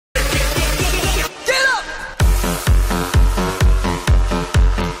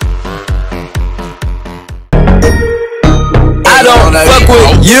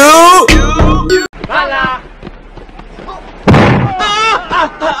fuck with you.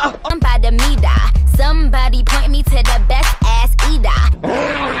 Somebody point me to the best ass eater.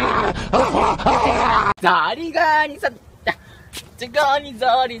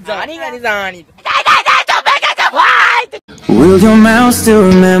 Will your mouth still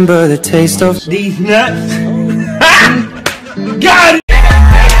remember the taste of these nuts? Got it!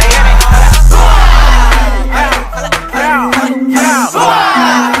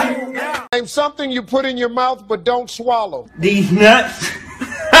 Name something you put in your mouth but don't swallow. These nuts?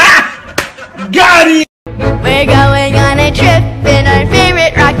 Got it! We're going on a trip in our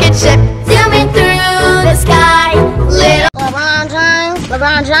favorite rocket ship, zooming through the sky. Little LeBron James,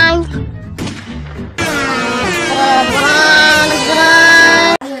 LeBron James, LeBron James.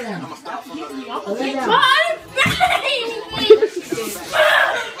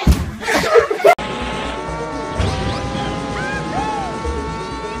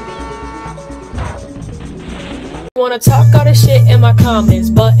 Wanna talk all this shit in my comments,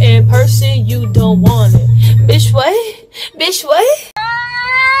 but in person you don't want it. Bitch, what? Bitch, what?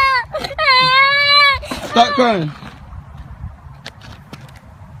 Stop crying.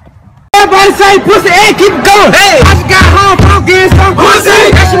 Everybody say pussy and keep it going. Hey, I just got home from getting some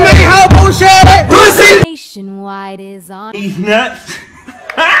pussy. That should make her bullshit. Pussy. Nationwide is on. These nuts.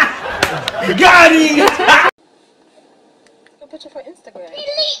 Got it. Go picture for Instagram.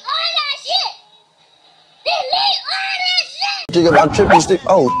 Delete all that shit. Delete all that shit. Jig about tripping stick.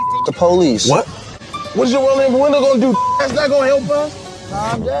 Oh, the police. What? What's your rolling window gonna do? That's not gonna help us.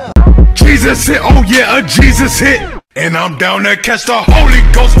 Calm down. Jesus hit, oh yeah, a Jesus hit. And I'm down there, catch the Holy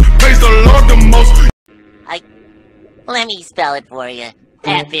Ghost. Praise the Lord the most. Let me spell it for you.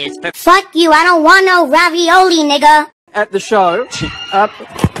 F is for Fuck you, I don't want no ravioli, nigga. At the show.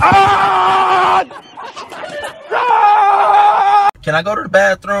 Can I go to the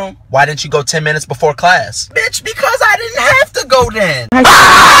bathroom? Why didn't you go 10 minutes before class? Bitch, because I didn't have to go then.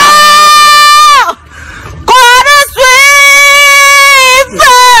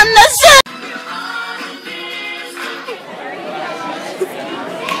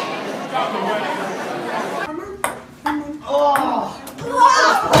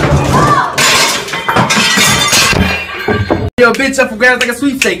 Yo, bitch up for grabs like a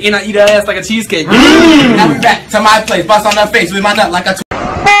sweepstake, and I eat her ass like a cheesecake. Now we back to my place, bust on her face with my nut like a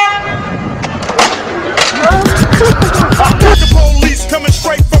The police coming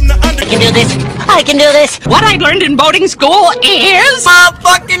straight from the under. I can do this. I can do this. What I learned in boarding school is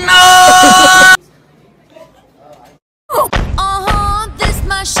Motherfucking no! This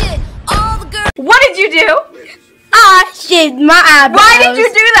my shit. All the girls. What did you do? I shit my eyebrows. Why did you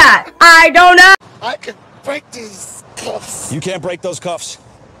do that? I don't know. I can break these cuffs. You can't break those cuffs.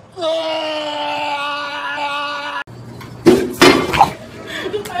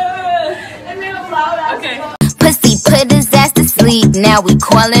 Okay. Pussy put his ass to sleep. Now we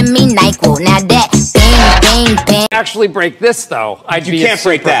calling me NyQuil. Now that bang, bang, bang. Actually break this though. You can't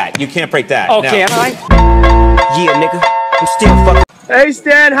break that. You can't break that. Oh, can't I? Yeah, nigga. I'm still fucking. Hey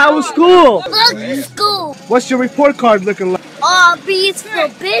Stan, how was school? Fuck school. What's your report card looking like? All beats for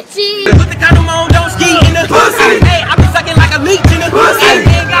bitches. Put the condom on, don't ski in the pussy. Hey, I be sucking like a leech in the pussy.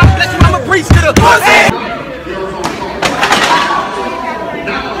 Hey, God bless you, I'm a priest to the pussy.